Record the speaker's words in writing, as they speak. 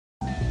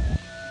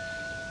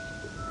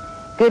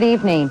Good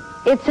evening.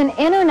 It's an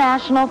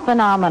international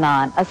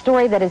phenomenon, a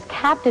story that has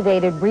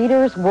captivated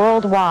readers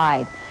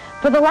worldwide.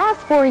 For the last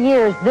 4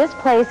 years, this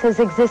place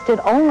has existed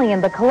only in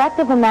the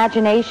collective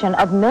imagination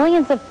of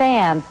millions of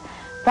fans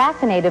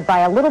fascinated by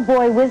a little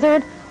boy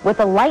wizard with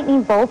a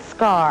lightning bolt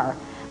scar.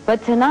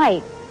 But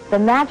tonight, the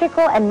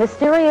magical and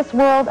mysterious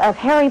world of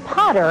Harry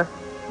Potter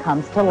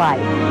comes to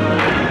life.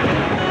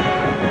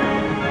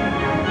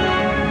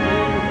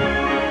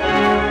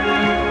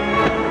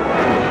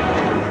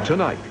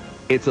 Tonight,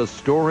 it's a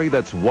story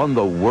that's won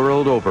the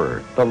world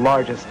over. The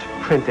largest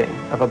printing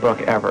of a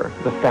book ever,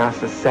 the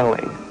fastest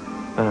selling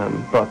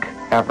book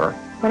ever.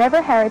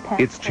 Whenever Harry passed,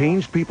 It's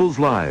changed people's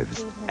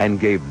lives and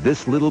gave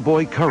this little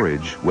boy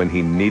courage when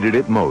he needed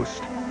it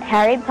most.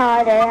 Harry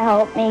Potter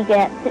helped me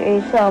get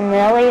through some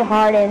really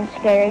hard and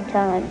scary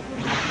times.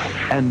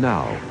 And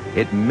now,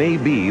 it may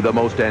be the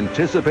most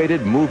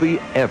anticipated movie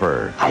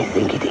ever. I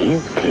think it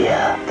is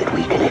clear that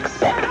we can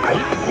expect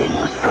great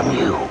things from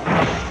you.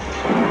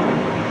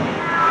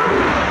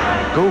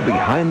 Go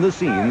behind the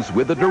scenes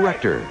with the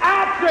director.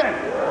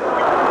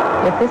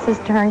 If this has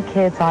turned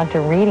kids onto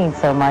reading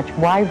so much,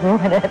 why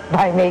ruin it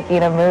by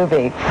making a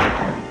movie?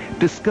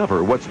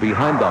 Discover what's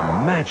behind the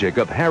magic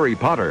of Harry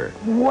Potter.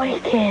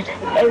 Wicked.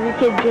 Every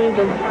kid dreams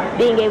of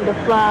being able to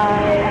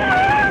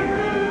fly.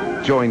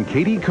 Join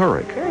Katie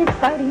Couric Very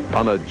exciting.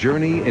 on a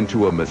journey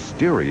into a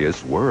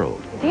mysterious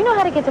world. Do you know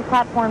how to get to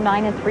platform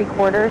 9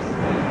 3/4?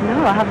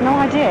 No, I have no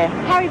idea.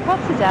 Harry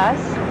Potter does.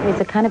 He's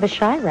a kind of a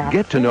shy rat.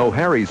 Get to know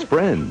Harry's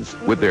friends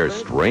with their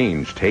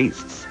strange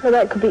tastes. So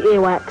that could be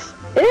earwax.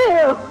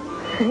 Ew!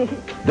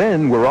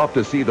 Then we're off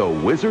to see the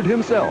wizard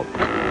himself.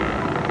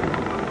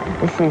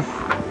 This is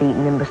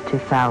Beaten Nimbus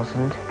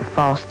 2000, the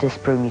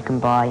fastest broom you can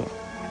buy.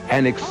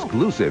 An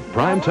exclusive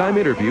primetime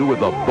interview with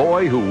the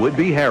boy who would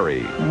be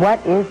Harry. What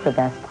is the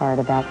best part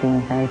about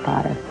being Harry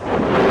Potter?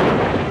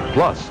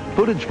 Plus,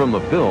 footage from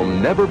the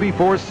film never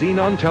before seen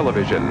on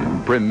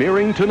television,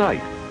 premiering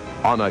tonight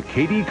on a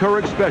Katie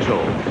Couric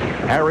special,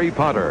 Harry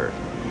Potter,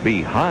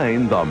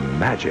 Behind the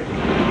Magic.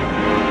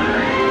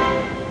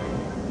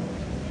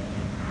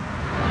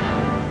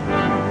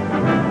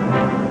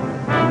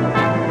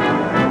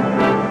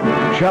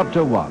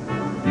 Chapter 1,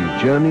 the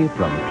journey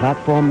from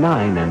platform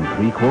 9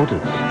 3/4.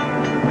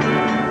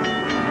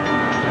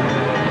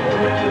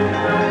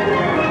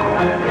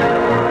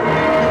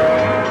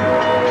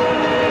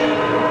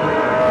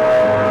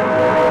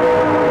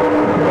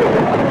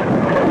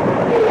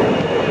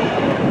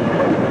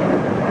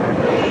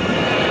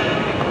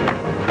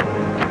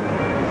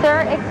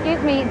 Sir,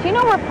 excuse me, do you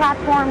know where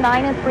platform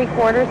 9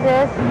 3/4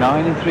 is?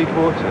 9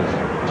 3/4.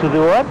 To the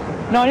what?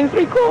 9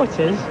 3/4?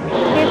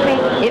 Excuse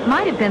me, it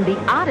might have been the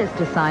oddest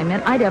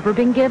assignment I'd ever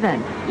been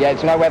given. Yeah,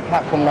 do you know where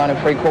platform 9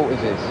 3/4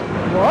 is?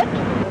 What?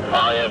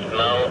 I have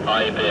no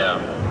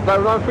idea.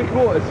 No, 9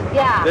 3/4.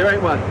 Yeah. There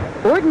ain't one.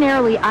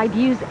 Ordinarily, I'd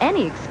use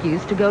any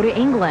excuse to go to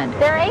England.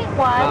 There ain't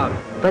one.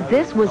 But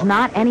this was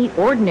not any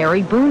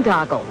ordinary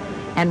boondoggle.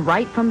 And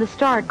right from the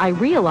start, I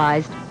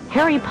realized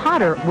Harry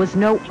Potter was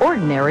no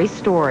ordinary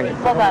story.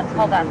 Hold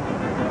on.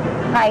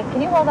 Hi,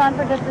 can you hold on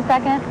for just a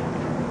second?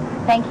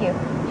 Thank you.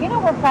 Do you know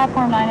where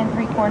platform 9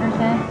 3/4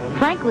 is?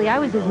 Frankly, I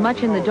was as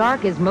much in the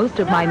dark as most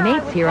of my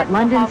mates here at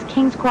London's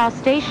King's Cross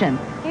station,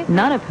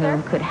 none of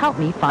whom could help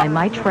me find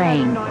my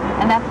train.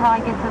 And that's how I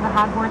get to the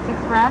Hogwarts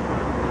Express?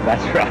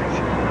 That's right.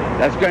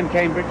 That's going to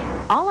Cambridge.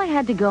 All I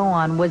had to go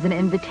on was an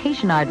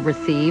invitation I'd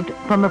received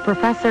from a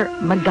Professor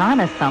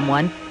Magana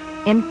someone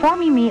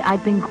informing me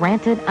I'd been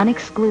granted an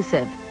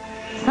exclusive,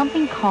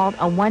 something called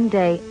a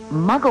one-day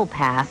Muggle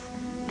pass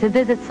to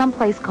visit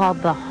someplace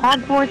called the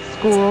Hogwarts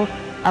School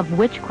of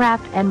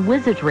Witchcraft and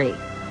Wizardry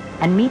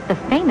and meet the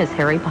famous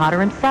Harry Potter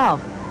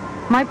himself.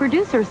 My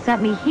producers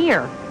sent me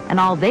here, and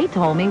all they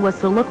told me was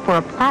to look for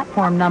a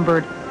platform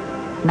numbered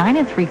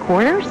 9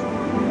 3/4.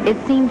 It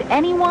seemed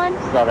anyone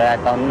Sorry, I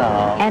don't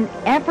know. and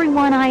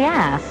everyone I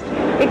asked,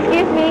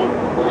 excuse me,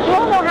 you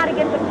all know how to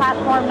get to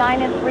platform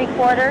 9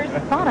 3/4?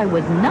 Thought I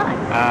was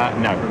nuts.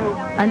 No.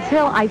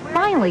 Until I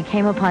finally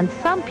came upon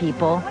some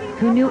people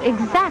who knew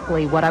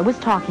exactly what I was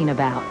talking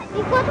about.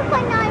 You've got to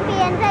find 9B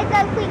and then go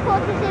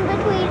 3/4 in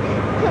between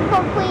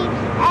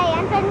A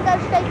and then go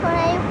straight for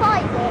A and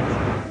 5 bit.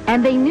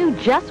 And they knew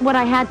just what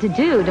I had to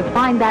do to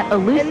find that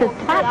elusive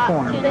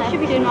platform. There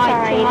should be some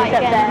up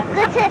there.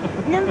 Go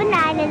to number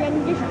 9 and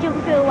then just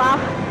jump through a wall.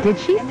 Did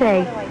she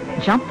say,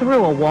 jump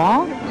through a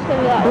wall?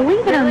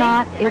 Believe it or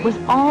not, it was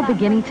all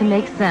beginning to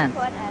make sense.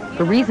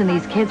 The reason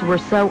these kids were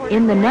so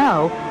in the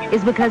know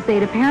is because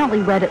they'd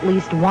apparently read at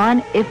least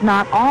one, if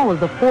not all, of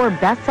the 4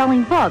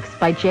 best-selling books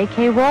by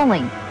J.K.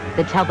 Rowling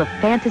that tell the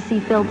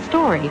fantasy-filled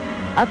story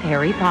of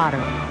Harry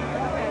Potter.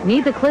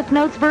 Need the Cliff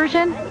Notes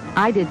version?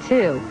 I did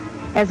too.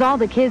 As all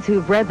the kids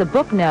who've read the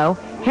book know,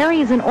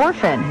 Harry is an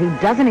orphan who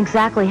doesn't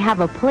exactly have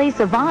a place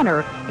of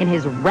honor in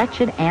his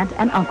wretched aunt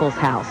and uncle's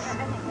house.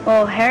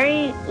 Well,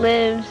 Harry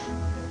lives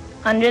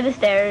under the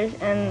stairs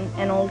in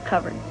an old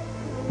cupboard.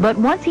 But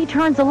once he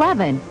turns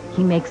 11,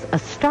 he makes a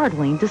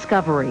startling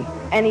discovery.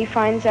 And he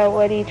finds out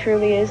what he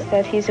truly is,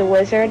 that he's a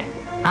wizard.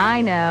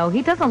 I know,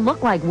 he doesn't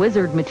look like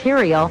wizard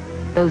material,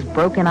 Those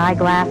broken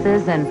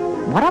eyeglasses,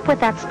 and what up with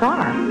that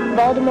scar?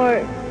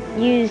 Voldemort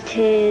used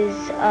his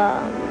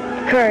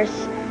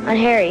curse on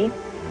Harry.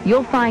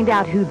 You'll find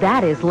out who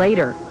that is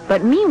later.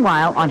 But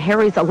meanwhile, on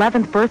Harry's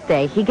 11th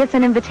birthday, he gets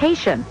an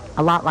invitation,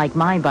 a lot like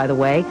mine, by the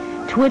way,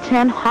 to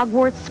attend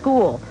Hogwarts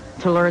School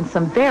to learn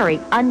some very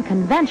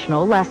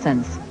unconventional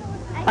lessons.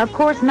 Of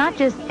course, not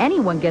just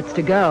anyone gets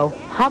to go.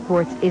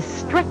 Hogwarts is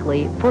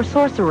strictly for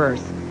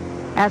sorcerers.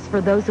 As for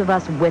those of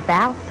us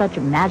without such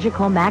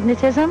magical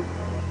magnetism,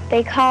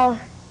 They call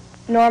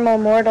normal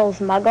mortals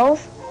muggles.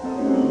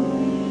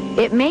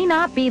 it may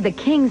not be the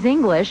King's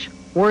English.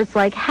 Words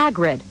like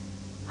Hagrid,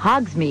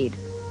 Hogsmeade,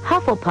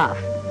 Hufflepuff.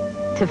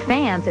 To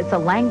fans, it's a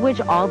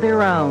language all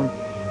their own.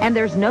 And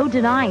there's no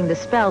denying the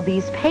spell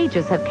these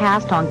pages have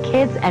cast on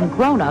kids and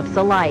grown-ups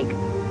alike.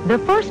 The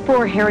first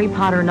 4 Harry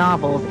Potter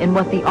novels, in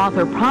what the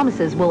author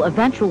promises will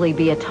eventually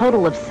be a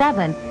total of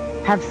 7,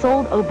 have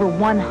sold over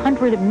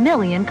 100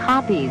 million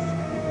copies.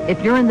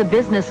 If you're in the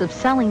business of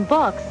selling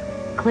books,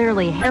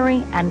 clearly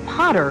Harry and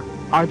Potter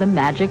are the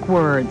magic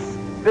words.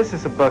 This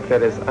is a book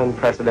that is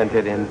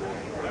unprecedented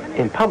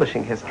in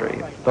publishing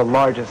history. The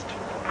largest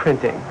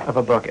printing of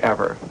a book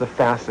ever, the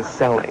fastest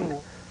selling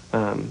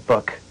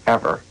book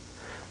ever.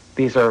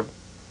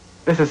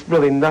 This is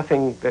really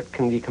nothing that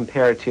can be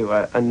compared to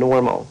a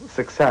normal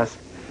success.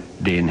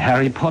 Den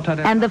Harry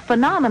Potter. And the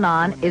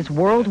phenomenon is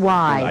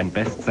worldwide. Ein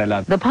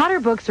Bestseller. The Potter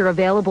books are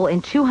available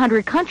in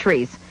 200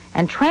 countries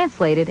and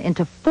translated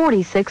into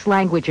 46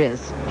 languages.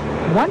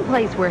 One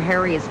place where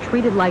Harry is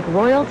treated like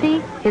royalty,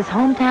 his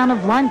hometown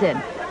of London,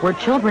 where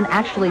children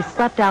actually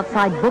slept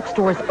outside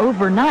bookstores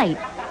overnight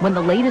when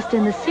the latest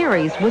in the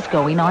series was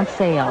going on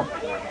sale.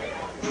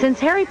 Since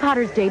Harry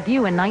Potter's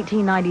debut in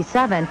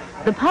 1997,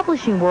 the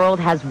publishing world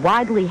has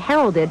widely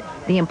heralded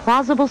the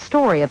implausible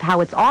story of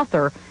how its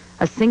author,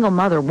 a single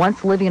mother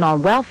once living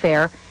on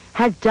welfare,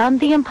 has done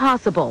the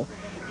impossible,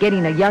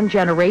 getting a young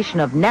generation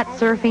of net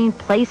surfing,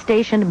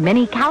 PlayStation,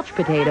 mini couch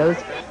potatoes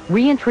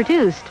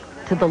reintroduced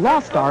to the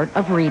lost art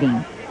of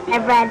reading.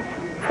 I've read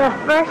the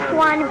first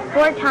one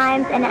 4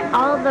 times and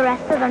all of the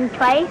rest of them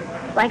twice.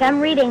 Like I'm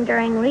reading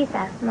during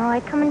recess. And they're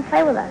like, come and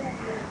play with us.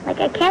 Like,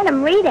 I can't,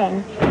 I'm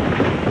reading.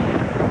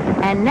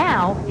 And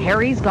now,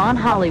 Harry's gone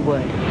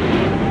Hollywood.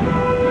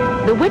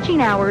 The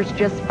Witching Hour's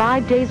just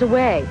 5 days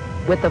away,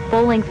 with the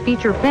full-length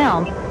feature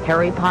film,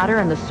 Harry Potter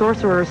and the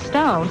Sorcerer's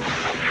Stone,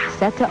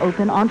 set to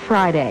open on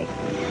Friday.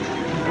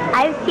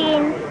 I've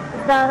seen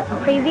the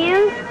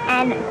previews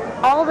and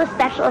all the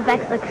special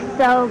effects look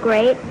so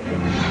great.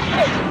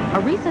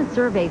 A recent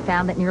survey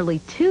found that nearly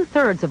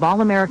 2/3 of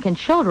all American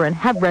children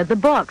have read the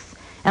books,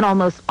 and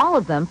almost all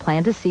of them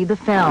plan to see the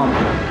film.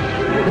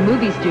 The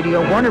movie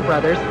studio, Warner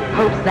Brothers,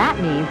 hopes that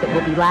means that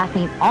we'll be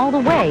laughing all the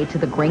way to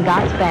the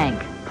Gringotts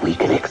Bank. We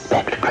can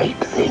expect great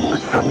things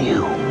from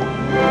you.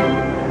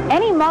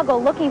 Any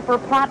muggle looking for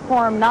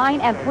platform 9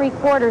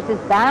 3/4 is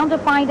bound to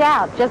find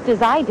out, just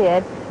as I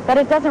did, that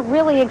it doesn't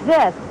really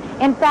exist.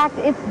 In fact,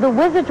 it's the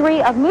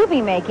wizardry of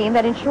movie making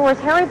that ensures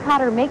Harry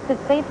Potter makes it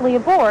safely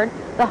aboard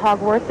the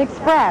Hogwarts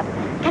Express.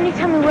 Can you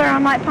tell me where I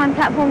might find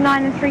platform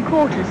 9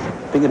 3/4?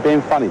 Think of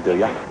being funny, do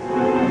ya?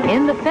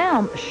 In the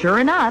film, sure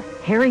enough,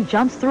 Harry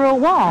jumps through a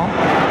wall,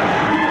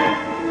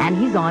 and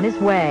he's on his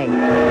way.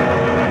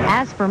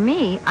 As for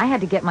me, I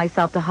had to get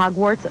myself to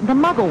Hogwarts the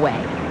Muggle way,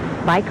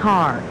 by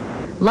car.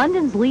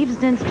 London's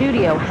Leavesden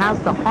studio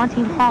housed the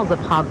haunting halls of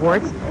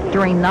Hogwarts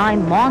during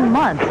 9 long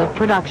months of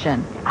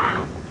production.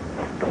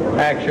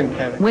 Action,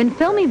 Kevin. When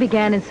filming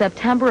began in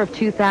September of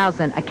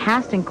 2000, a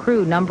cast and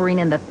crew numbering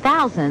in the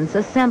thousands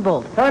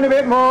assembled, Turn a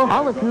bit more.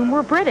 all of whom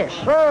were British.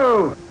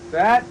 Whoa!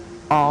 That.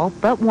 All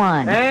but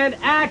one. And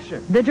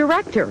action. The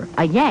director,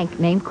 a Yank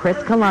named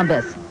Chris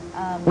Columbus.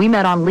 We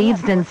met on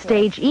Leavesden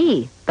Stage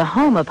E, the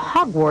home of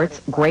Hogwarts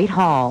Great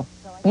Hall.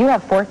 You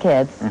have 4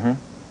 kids,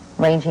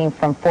 ranging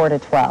from 4 to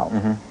 12.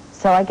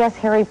 So I guess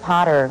Harry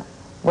Potter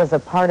was a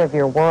part of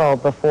your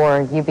world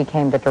before you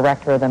became the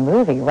director of the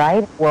movie,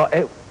 right? Well,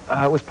 it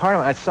was part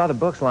of it. I saw the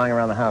books lying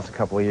around the house a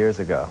couple of years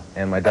ago,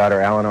 and my daughter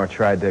Eleanor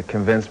tried to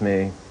convince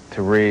me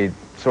to read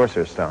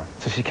Sorcerer's Stone.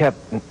 So she kept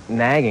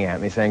nagging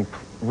at me, saying,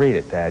 read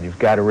it, Dad, you've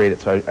got to read it.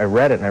 So I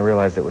read it, and I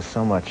realized it was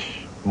so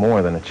much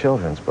more than a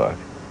children's book.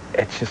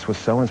 It just was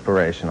so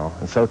inspirational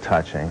and so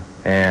touching,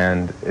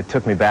 and it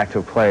took me back to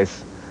a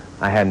place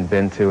I hadn't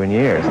been to in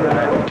years.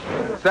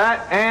 Set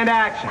and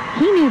action.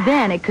 He knew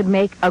then it could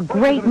make a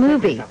great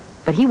movie,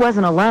 but he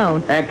wasn't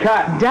alone. And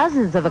cut.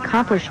 Dozens of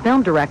accomplished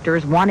film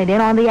directors wanted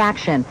in on the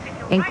action,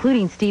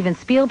 including Steven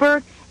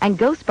Spielberg and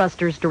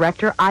Ghostbusters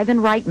director Ivan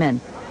Reitman.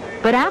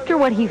 But after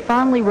what he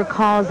fondly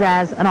recalls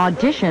as an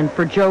audition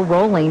for Joe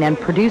Rowling and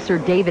producer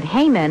David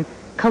Heyman,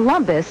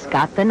 Columbus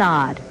got the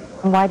nod.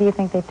 Why do you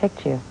think they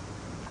picked you?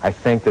 I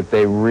think that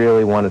they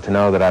really wanted to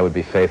know that I would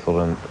be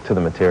faithful to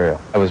the material.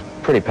 I was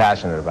pretty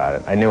passionate about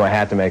it. I knew I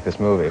had to make this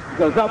movie.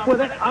 Goes up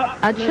with it. Up.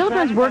 A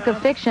children's work of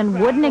fiction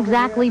wouldn't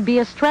exactly be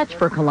a stretch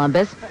for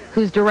Columbus,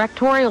 whose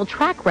directorial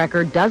track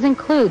record does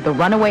include the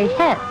runaway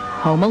hit,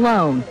 Home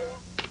Alone.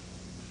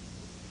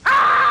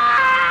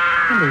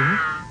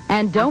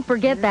 And don't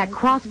forget that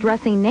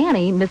cross-dressing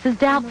nanny, Mrs.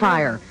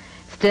 Doubtfire.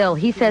 Still,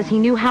 he says he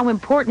knew how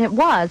important it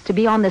was to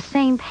be on the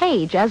same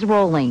page as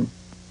Rowling.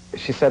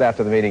 She said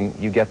after the meeting,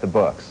 you get the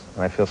books.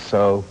 And I feel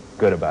so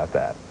good about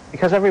that.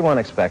 Because everyone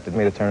expected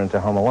me to turn into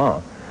Home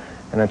Alone.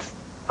 And it's,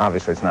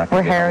 obviously it's not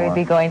going to be Where Harry would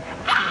be going,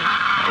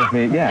 with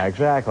me. Yeah,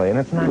 exactly. And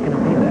it's not going to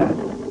be that.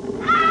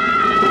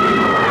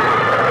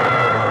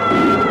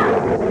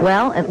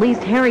 Well, at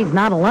least Harry's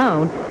not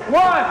alone. 1, 2,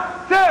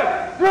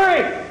 3,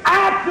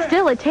 action!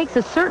 Still, it takes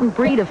a certain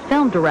breed of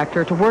film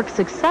director to work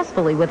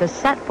successfully with a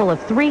set full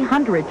of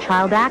 300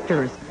 child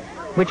actors,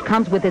 which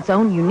comes with its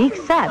own unique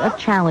set of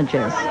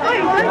challenges.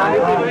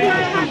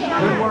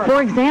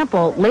 For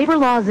example, labor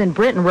laws in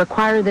Britain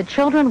require that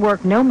children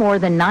work no more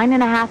than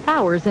 9.5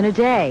 hours in a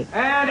day.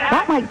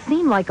 That might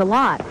seem like a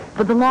lot,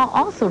 but the law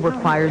also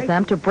requires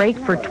them to break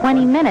for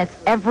 20 minutes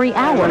every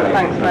hour.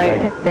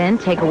 Then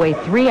take away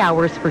 3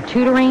 hours for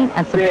tutoring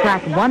and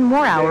subtract 1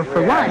 more hour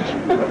for lunch.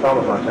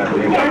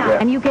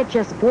 And you get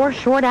just 4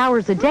 short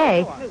hours a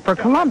day for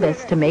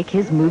Columbus to make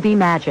his movie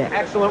magic.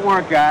 Excellent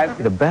work, guys.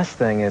 The best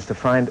thing is to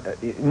find,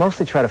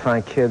 mostly try to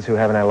find kids who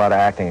haven't had a lot of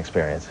acting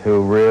experience,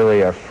 who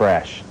really are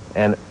fresh.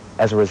 And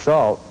as a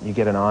result, you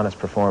get an honest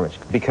performance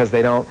because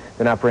they're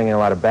not bringing a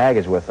lot of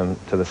baggage with them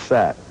to the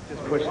set.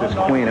 Just push this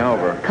queen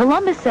over.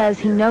 Columbus says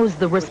he knows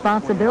the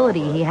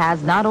responsibility he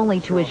has not only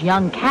to his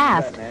young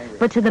cast,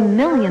 but to the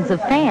millions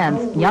of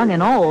fans, young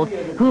and old,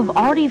 who have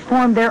already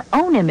formed their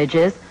own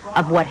images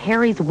of what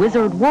Harry's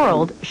wizard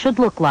world should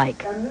look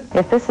like.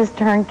 If this has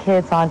turned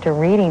kids on to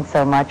reading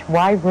so much,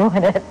 why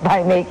ruin it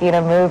by making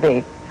a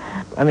movie?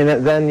 I mean,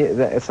 then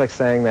it's like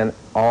saying then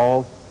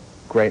all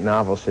great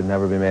novels should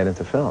never be made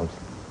into films.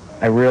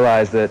 I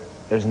realize that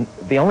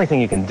the only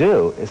thing you can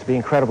do is be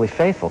incredibly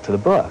faithful to the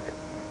book.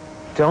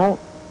 Don't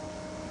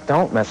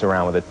mess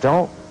around with it.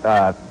 Don't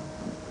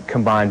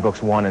combine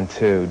books 1 and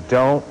 2.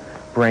 Don't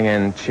bring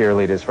in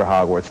cheerleaders for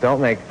Hogwarts. Don't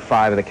make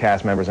 5 of the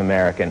cast members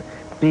American.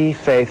 Be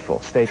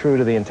faithful. Stay true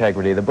to the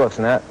integrity of the books,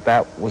 and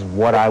that was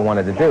what I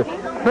wanted to do.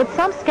 But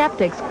some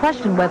skeptics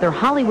question whether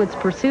Hollywood's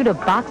pursuit of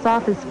box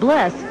office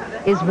bliss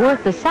is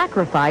worth the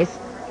sacrifice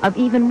of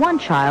even one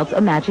child's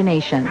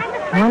imagination.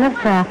 One of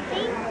the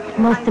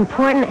most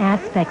important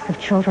aspects of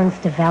children's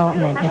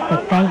development is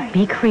that they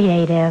be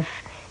creative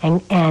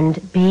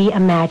and be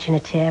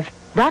imaginative.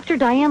 Dr.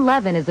 Diane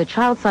Levin is a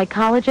child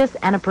psychologist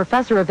and a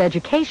professor of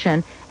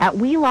education at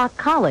Wheelock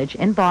College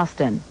in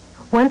Boston.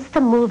 Once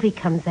the movie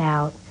comes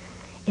out,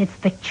 it's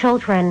the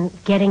children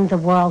getting the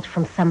world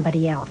from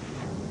somebody else.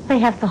 They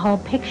have the whole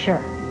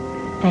picture.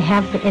 They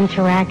have the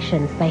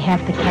interactions. They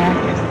have the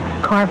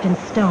characters carved in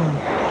stone.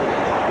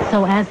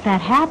 So as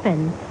that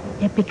happens,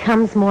 it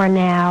becomes more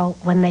now,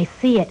 when they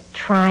see it,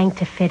 trying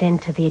to fit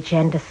into the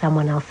agenda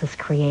someone else has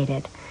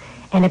created.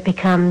 And it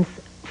becomes,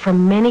 for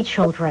many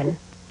children,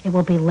 it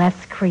will be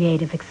less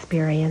creative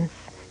experience.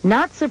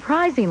 Not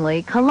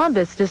surprisingly,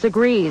 Columbus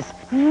disagrees.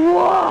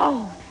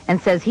 Whoa!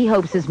 And says he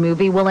hopes his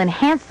movie will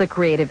enhance the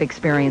creative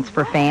experience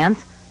for fans,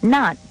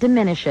 not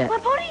diminish it. My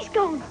body's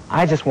going.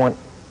 I just want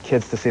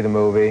kids to see the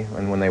movie,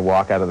 and when they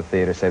walk out of the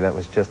theater, say that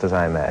was just as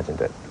I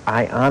imagined it.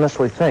 I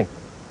honestly think,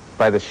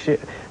 by the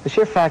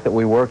sheer fact that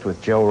we worked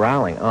with Joe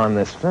Rowling on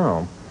this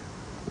film,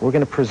 we're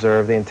going to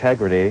preserve the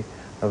integrity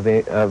of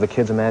the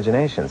kids'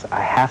 imaginations.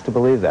 I have to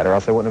believe that, or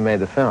else I wouldn't have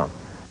made the film.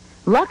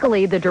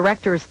 Luckily, the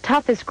director's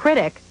toughest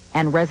critic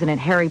and resident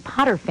Harry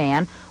Potter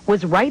fan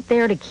was right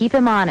there to keep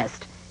him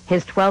honest.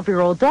 His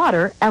 12-year-old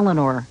daughter,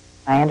 Eleanor.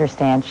 I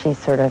understand she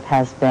sort of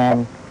has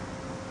been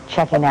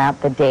checking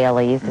out the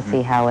dailies to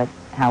see how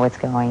it's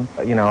going.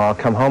 You know, I'll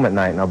come home at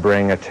night and I'll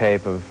bring a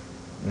tape of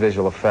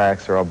visual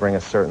effects, or I'll bring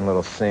a certain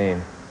little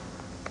scene,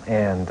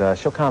 and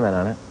she'll comment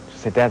on it. She'll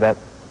say, "Dad, that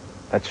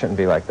shouldn't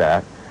be like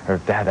that," or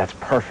 "Dad, that's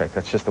perfect.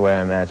 That's just the way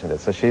I imagined it."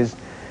 So she's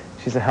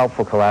a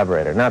helpful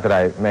collaborator. Not that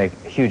I make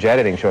huge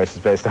editing choices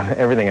based on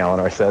everything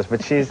Eleanor says,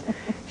 but she's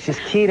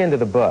keyed into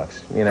the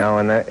books, you know,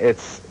 and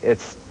it's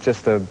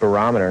just a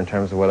barometer in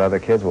terms of what other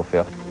kids will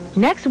feel.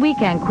 Next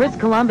weekend, Chris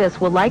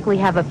Columbus will likely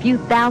have a few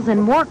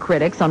thousand more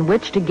critics on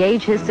which to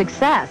gauge his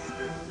success.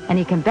 And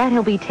you can bet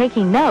he'll be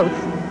taking notes.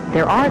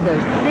 There are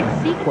those 6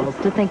 sequels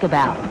to think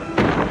about.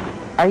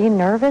 Are you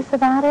nervous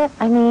about it?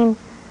 I mean,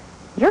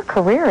 your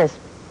career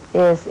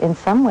is in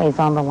some ways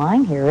on the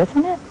line here,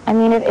 isn't it? I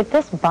mean, if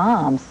this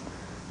bombs,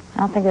 I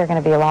don't think there are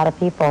going to be a lot of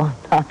people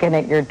knocking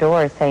at your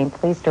door saying,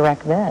 "Please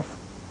direct this."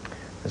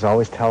 There's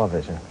always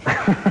television.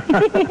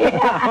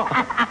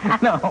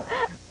 No.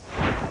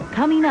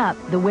 Coming up,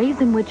 the ways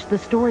in which the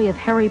story of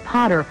Harry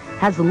Potter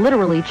has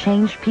literally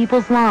changed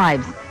people's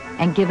lives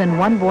and given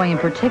one boy in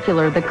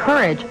particular the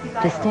courage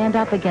to stand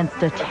up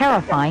against a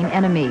terrifying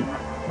enemy.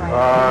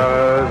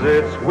 'Cause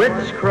it's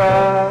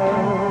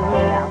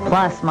witchcraft.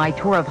 Plus, my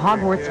tour of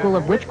Hogwarts School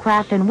of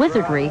Witchcraft and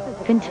Wizardry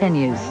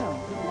continues.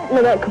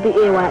 No, that could be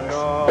earwax.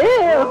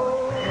 Ew!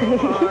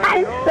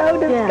 That's so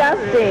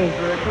disgusting.